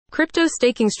Crypto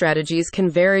staking strategies can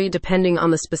vary depending on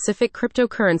the specific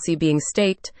cryptocurrency being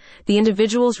staked, the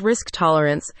individual's risk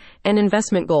tolerance, and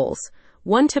investment goals.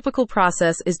 One typical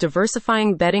process is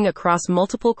diversifying betting across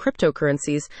multiple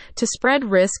cryptocurrencies to spread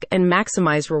risk and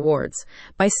maximize rewards.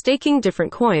 By staking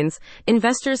different coins,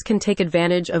 investors can take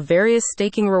advantage of various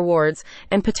staking rewards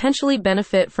and potentially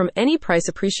benefit from any price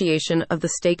appreciation of the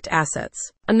staked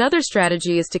assets. Another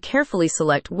strategy is to carefully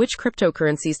select which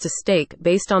cryptocurrencies to stake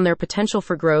based on their potential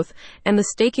for growth and the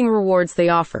staking rewards they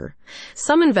offer.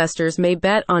 Some investors may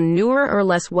bet on newer or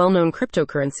less well-known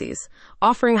cryptocurrencies,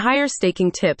 offering higher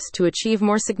staking tips to achieve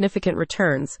more significant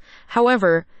returns.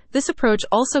 However, this approach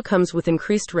also comes with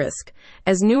increased risk,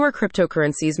 as newer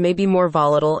cryptocurrencies may be more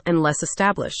volatile and less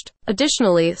established.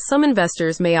 Additionally, some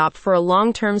investors may opt for a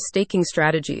long-term staking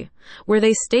strategy, where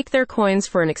they stake their coins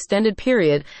for an extended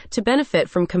period to benefit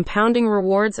from compounding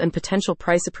rewards and potential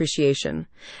price appreciation.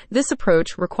 This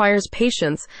approach requires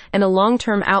patience and a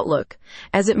long-term outlook,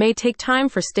 as it may take time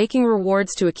for staking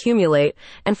rewards to accumulate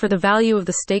and for the value of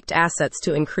the staked assets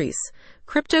to increase.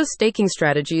 Crypto staking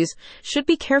strategies should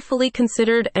be carefully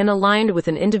considered and aligned with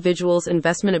an individual's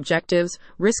investment objectives,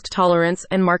 risk tolerance,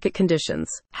 and market conditions.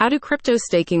 How do crypto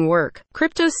staking work?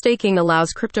 Crypto staking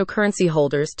allows cryptocurrency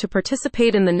holders to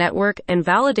participate in the network and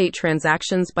validate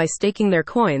transactions by staking their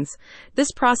coins.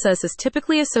 This process is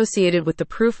typically associated with the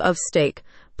proof of stake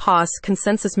 (POS)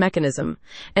 consensus mechanism,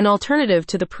 an alternative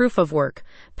to the proof of work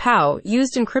 (POW)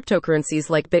 used in cryptocurrencies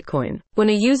like Bitcoin.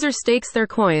 When a user stakes their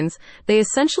coins, they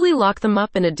essentially lock them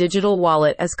up in a digital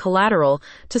wallet as collateral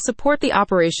to support the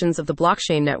operations of the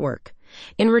blockchain network.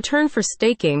 In return for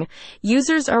staking,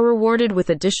 users are rewarded with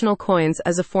additional coins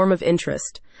as a form of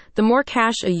interest. The more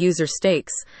cash a user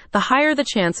stakes, the higher the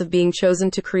chance of being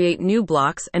chosen to create new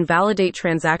blocks and validate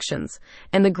transactions,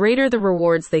 and the greater the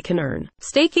rewards they can earn.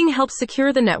 Staking helps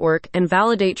secure the network and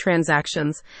validate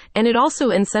transactions, and it also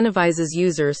incentivizes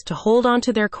users to hold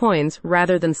onto their coins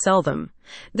rather than sell them.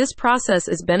 This process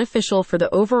is beneficial for the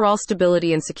overall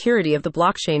stability and security of the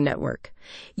blockchain network.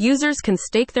 Users can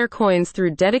stake their coins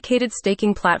through dedicated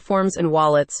staking platforms and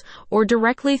wallets, or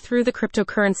directly through the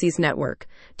cryptocurrency's network,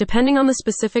 depending on the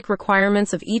specific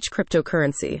requirements of each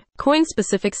cryptocurrency.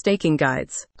 Coin-specific staking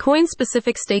guides.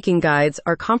 Coin-specific staking guides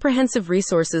are comprehensive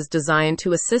resources designed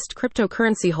to assist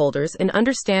cryptocurrency holders in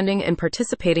understanding and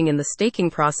participating in the staking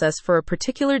process for a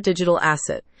particular digital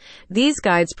asset. These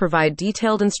guides provide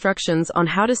detailed instructions on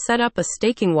how to set up a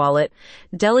staking wallet,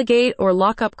 delegate or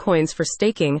lock up coins for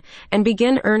staking, and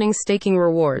begin earning staking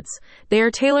rewards. They are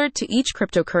tailored to each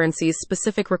cryptocurrency's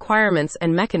specific requirements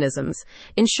and mechanisms,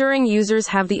 ensuring users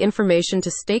have the information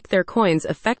to stake their coins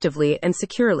effectively and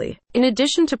securely. In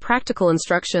addition to practical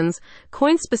instructions,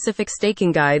 coin-specific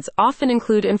staking guides often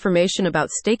include information about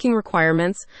staking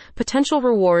requirements, potential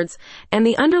rewards, and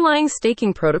the underlying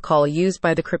staking protocol used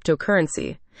by the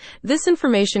cryptocurrency. This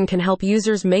information can help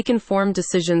users make informed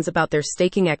decisions about their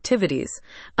staking activities,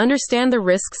 understand the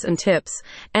risks and tips,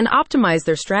 and optimize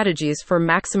their strategies for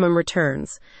maximum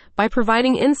returns. By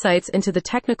providing insights into the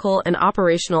technical and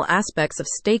operational aspects of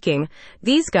staking,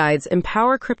 these guides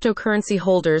empower cryptocurrency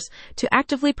holders to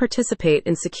actively participate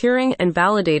in securing and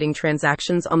validating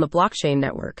transactions on the blockchain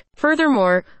network.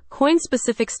 Furthermore,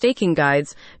 coin-specific staking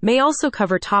guides may also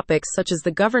cover topics such as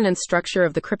the governance structure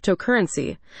of the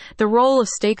cryptocurrency, the role of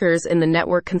stakers in the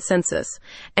network consensus,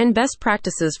 and best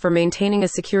practices for maintaining a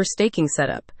secure staking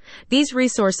setup. These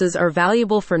resources are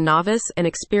valuable for novice and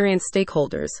experienced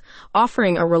stakeholders,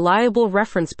 offering a reliable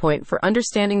reference point for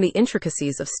understanding the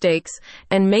intricacies of stakes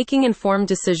and making informed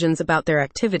decisions about their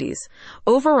activities.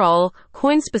 Overall,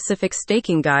 coin-specific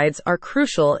staking guides are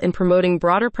crucial in promoting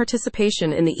broader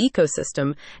participation in the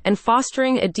ecosystem and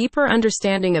fostering a deeper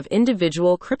understanding of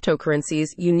individual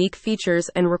cryptocurrencies' unique features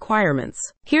and requirements.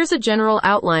 Here's a general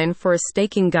outline for a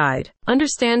staking guide.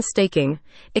 Understand staking.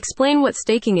 Explain what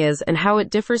staking is and how it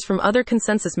differs from other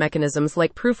consensus mechanisms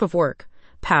like proof of work,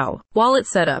 POW. Wallet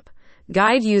setup.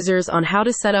 Guide users on how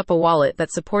to set up a wallet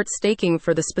that supports staking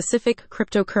for the specific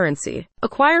cryptocurrency.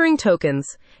 Acquiring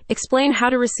tokens. Explain how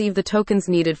to receive the tokens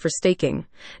needed for staking.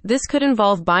 This could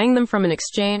involve buying them from an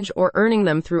exchange or earning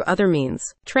them through other means.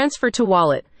 Transfer to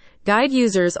wallet. Guide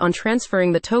users on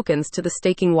transferring the tokens to the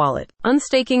staking wallet.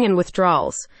 Unstaking and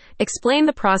withdrawals. Explain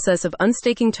the process of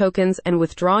unstaking tokens and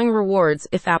withdrawing rewards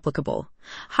if applicable.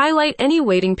 Highlight any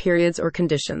waiting periods or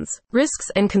conditions. Risks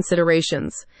and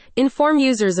considerations. Inform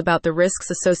users about the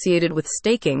risks associated with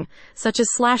staking, such as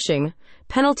slashing,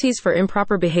 penalties for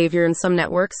improper behavior in some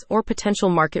networks, or potential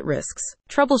market risks.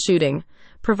 Troubleshooting.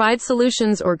 Provide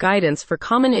solutions or guidance for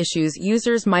common issues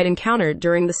users might encounter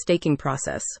during the staking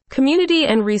process. Community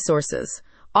and resources.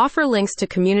 Offer links to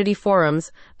community forums,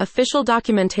 official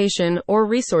documentation, or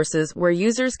resources where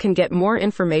users can get more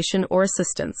information or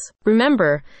assistance.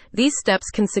 Remember, these steps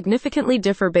can significantly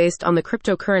differ based on the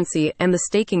cryptocurrency and the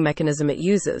staking mechanism it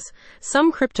uses.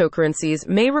 Some cryptocurrencies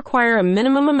may require a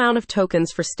minimum amount of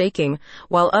tokens for staking,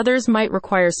 while others might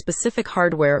require specific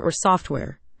hardware or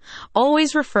software.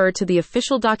 Always refer to the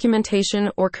official documentation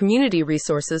or community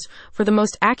resources for the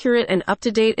most accurate and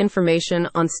up-to-date information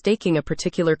on staking a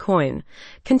particular coin.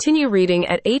 Continue reading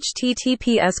at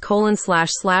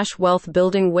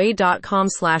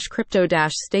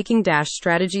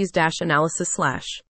https://wealthbuildingway.com/crypto-staking-strategies-analysis/